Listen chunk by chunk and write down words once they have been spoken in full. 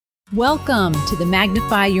Welcome to the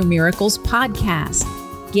Magnify Your Miracles podcast.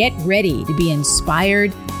 Get ready to be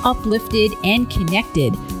inspired, uplifted, and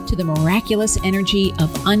connected to the miraculous energy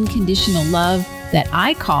of unconditional love that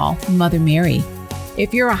I call Mother Mary.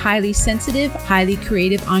 If you're a highly sensitive, highly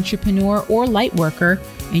creative entrepreneur or light worker,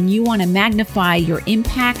 and you want to magnify your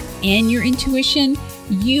impact and your intuition,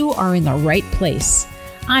 you are in the right place.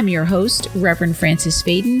 I'm your host, Reverend Frances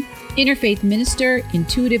Faden, interfaith minister,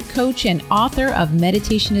 intuitive coach, and author of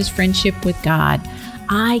Meditation is Friendship with God.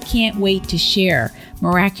 I can't wait to share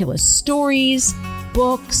miraculous stories,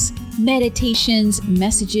 books, meditations,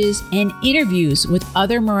 messages, and interviews with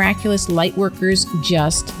other miraculous light workers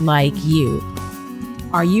just like you.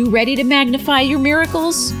 Are you ready to magnify your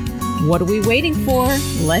miracles? What are we waiting for?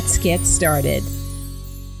 Let's get started.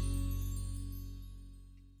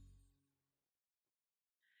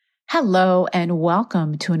 Hello and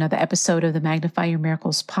welcome to another episode of the Magnify Your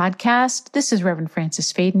Miracles podcast. This is Reverend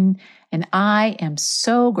Frances Faden, and I am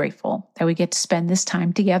so grateful that we get to spend this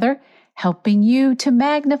time together helping you to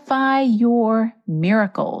magnify your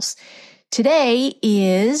miracles. Today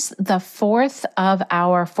is the fourth of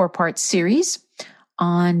our four-part series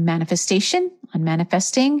on manifestation, on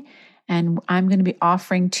manifesting, and I'm going to be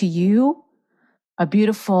offering to you a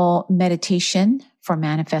beautiful meditation for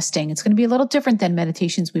manifesting. It's going to be a little different than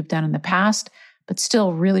meditations we've done in the past, but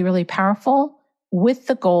still really, really powerful with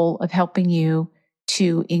the goal of helping you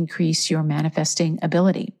to increase your manifesting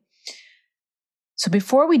ability. So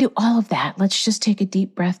before we do all of that, let's just take a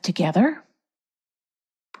deep breath together,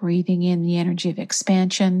 breathing in the energy of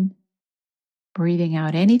expansion, breathing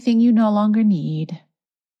out anything you no longer need.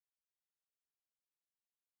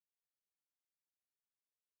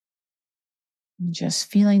 Just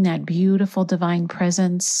feeling that beautiful divine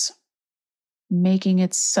presence, making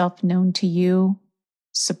itself known to you,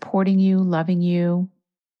 supporting you, loving you.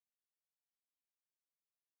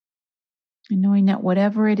 And knowing that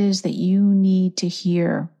whatever it is that you need to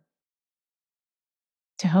hear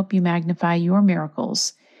to help you magnify your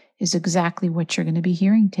miracles is exactly what you're going to be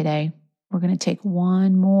hearing today. We're going to take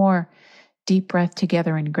one more deep breath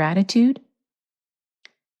together in gratitude,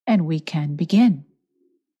 and we can begin.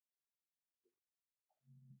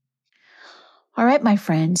 All right, my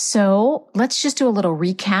friends. So let's just do a little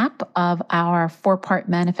recap of our four-part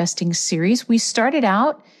manifesting series. We started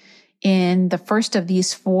out in the first of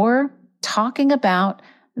these four talking about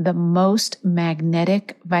the most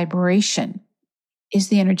magnetic vibration is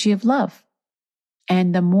the energy of love.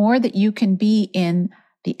 And the more that you can be in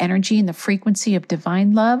the energy and the frequency of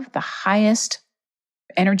divine love, the highest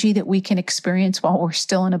energy that we can experience while we're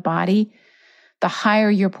still in a body, the higher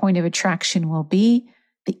your point of attraction will be,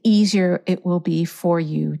 the easier it will be for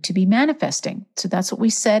you to be manifesting. So that's what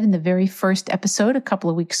we said in the very first episode a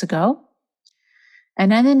couple of weeks ago.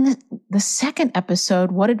 And then in the second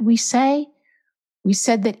episode, what did we say? We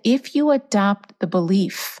said that if you adopt the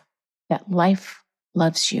belief that life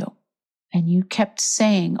loves you, and you kept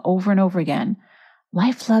saying over and over again,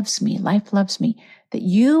 life loves me, that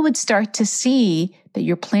you would start to see that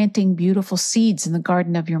you're planting beautiful seeds in the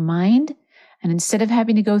garden of your mind. And instead of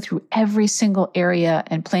having to go through every single area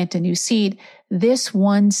and plant a new seed, this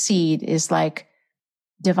one seed is like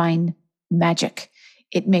divine magic.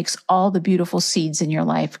 It makes all the beautiful seeds in your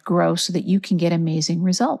life grow so that you can get amazing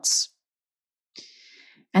results.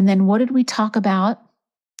 And then what did we talk about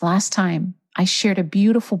last time? I shared a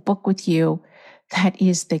beautiful book with you that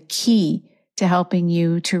is the key to helping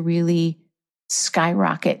you to really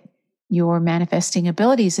skyrocket your manifesting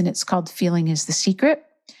abilities. And it's called Feeling is the Secret.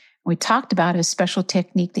 We talked about a special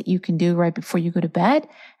technique that you can do right before you go to bed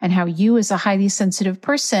and how you as a highly sensitive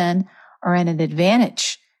person are at an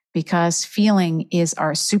advantage because feeling is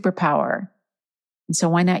our superpower. And so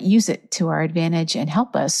why not use it to our advantage and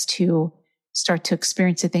help us to start to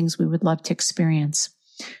experience the things we would love to experience.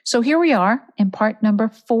 So here we are in part number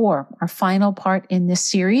 4, our final part in this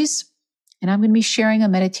series. And I'm going to be sharing a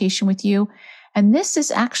meditation with you. And this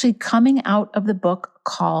is actually coming out of the book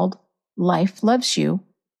called Life Loves You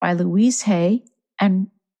by Louise Hay and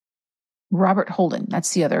Robert Holden. That's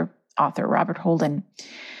the other author, Robert Holden.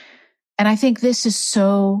 And I think this is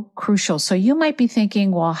so crucial. So you might be thinking,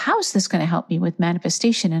 well, how is this going to help me with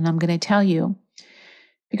manifestation? And I'm going to tell you,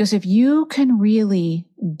 because if you can really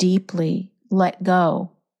deeply let go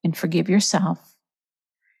and forgive yourself,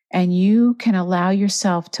 and you can allow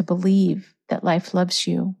yourself to believe that life loves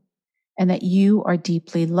you and that you are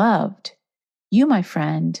deeply loved, you, my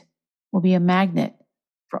friend, will be a magnet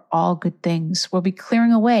for all good things. We'll be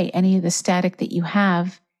clearing away any of the static that you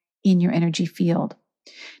have in your energy field.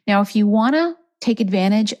 Now, if you want to take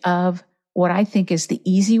advantage of what I think is the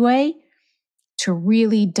easy way to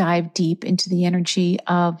really dive deep into the energy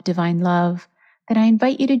of divine love, then I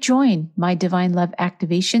invite you to join my Divine Love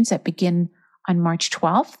activations that begin on March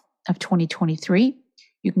 12th of 2023.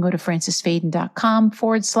 You can go to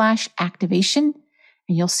francisfaden.com/activation,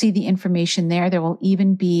 and you'll see the information there. There will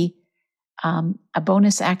even be a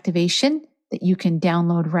bonus activation that you can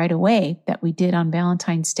download right away that we did on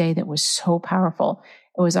Valentine's Day that was so powerful.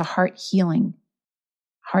 It was a heart healing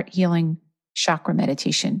chakra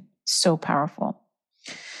meditation. So powerful.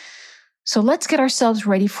 So let's get ourselves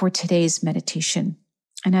ready for today's meditation.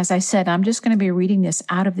 And as I said, I'm just going to be reading this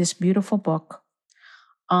out of this beautiful book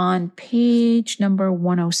on page number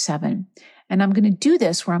 107. And I'm going to do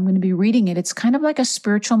this where I'm going to be reading it. It's kind of like a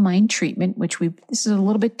spiritual mind treatment, this is a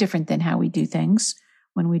little bit different than how we do things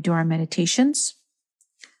when we do our meditations.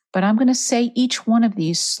 But I'm going to say each one of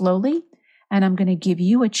these slowly, and I'm going to give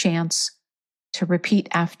you a chance to repeat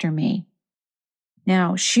after me.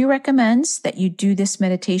 Now, she recommends that you do this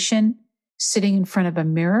meditation sitting in front of a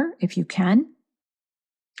mirror if you can.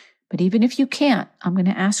 But even if you can't, I'm going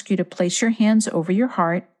to ask you to place your hands over your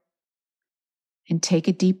heart and take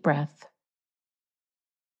a deep breath.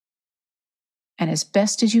 And as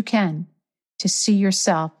best as you can, to see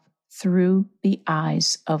yourself through the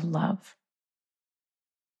eyes of love.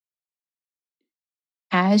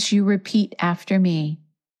 As you repeat after me,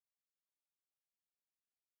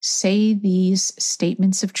 say these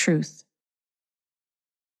statements of truth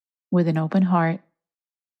with an open heart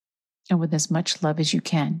and with as much love as you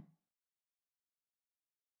can.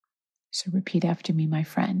 So repeat after me, my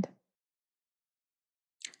friend.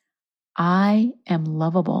 I am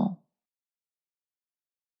lovable,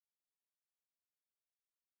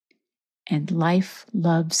 and life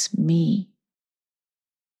loves me.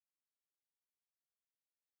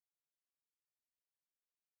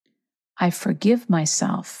 I forgive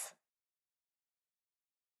myself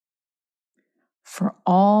for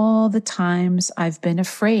all the times I've been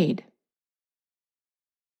afraid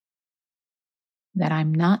that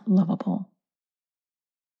I'm not lovable.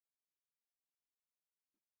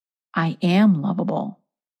 I am lovable,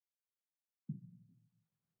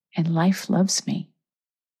 and life loves me.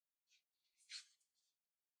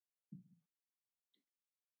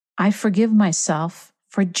 I forgive myself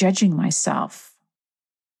for judging myself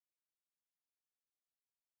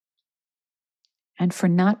and for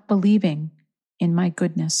not believing in my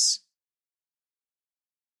goodness.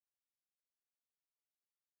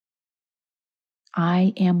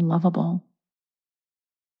 I am lovable,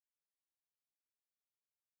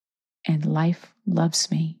 and life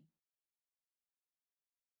loves me.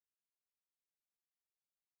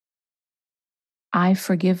 I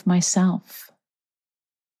forgive myself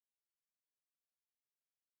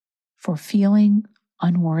for feeling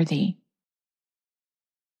unworthy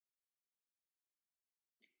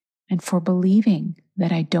and for believing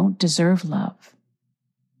that I don't deserve love.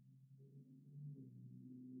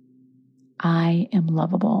 I am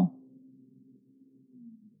lovable,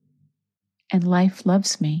 and life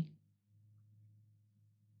loves me.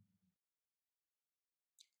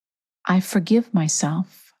 I forgive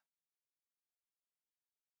myself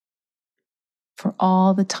for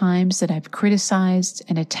all the times that I've criticized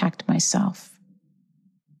and attacked myself.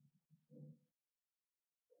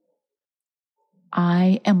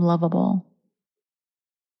 I am lovable,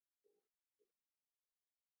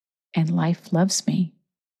 and life loves me.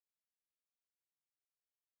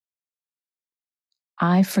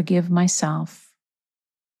 I forgive myself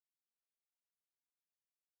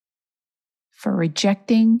for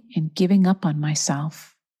rejecting and giving up on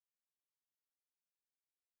myself.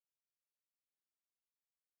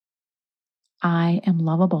 I am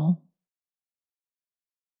lovable,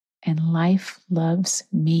 and life loves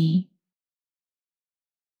me.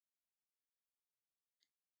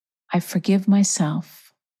 I forgive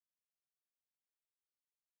myself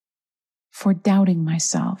for doubting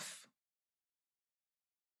myself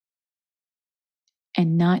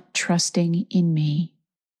and not trusting in me.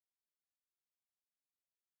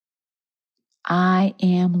 I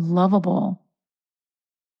am lovable,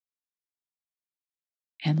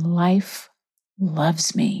 and life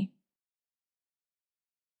loves me.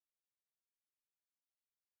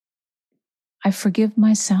 I forgive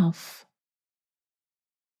myself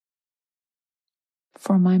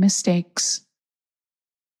for my mistakes.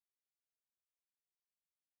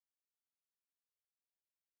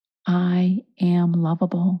 I am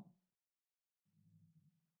lovable,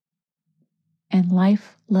 and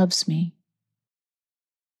life loves me.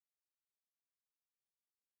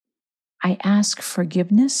 I ask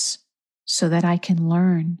forgiveness so that I can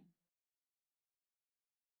learn.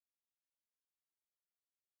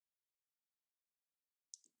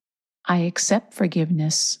 I accept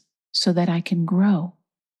forgiveness so that I can grow.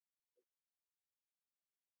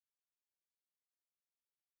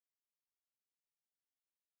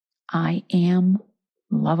 I am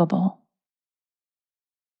lovable.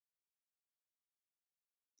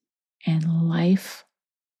 And life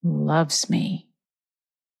loves me.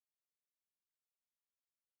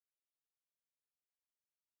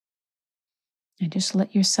 And just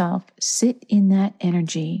let yourself sit in that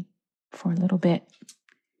energy for a little bit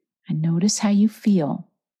and notice how you feel.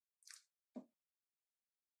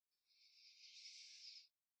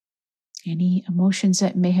 Any emotions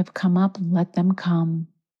that may have come up, let them come,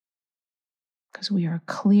 because we are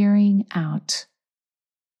clearing out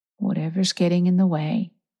whatever's getting in the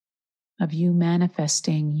way of you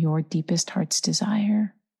manifesting your deepest heart's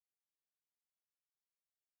desire.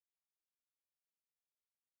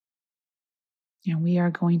 And we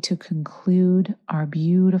are going to conclude our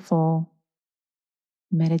beautiful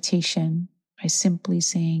meditation by simply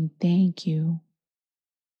saying, thank you,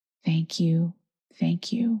 thank you,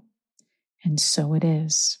 thank you. And so it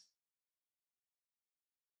is.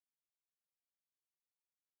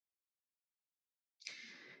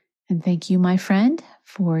 And thank you, my friend,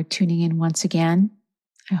 for tuning in once again.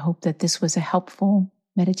 I hope that this was a helpful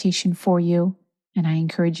meditation for you, and I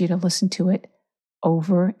encourage you to listen to it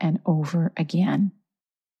over and over again.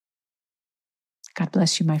 God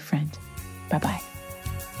bless you, my friend. Bye-bye.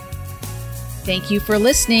 Thank you for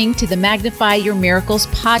listening to the Magnify Your Miracles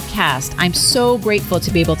podcast. I'm so grateful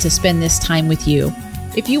to be able to spend this time with you.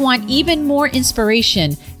 If you want even more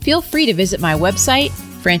inspiration, feel free to visit my website,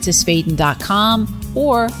 francisfaden.com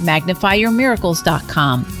or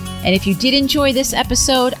magnifyyourmiracles.com. And if you did enjoy this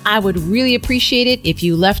episode, I would really appreciate it if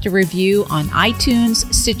you left a review on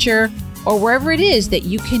iTunes, Stitcher, or wherever it is that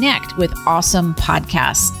you connect with awesome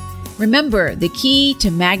podcasts. Remember, the key to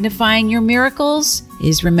magnifying your miracles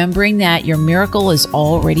is remembering that your miracle is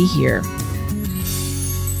already here.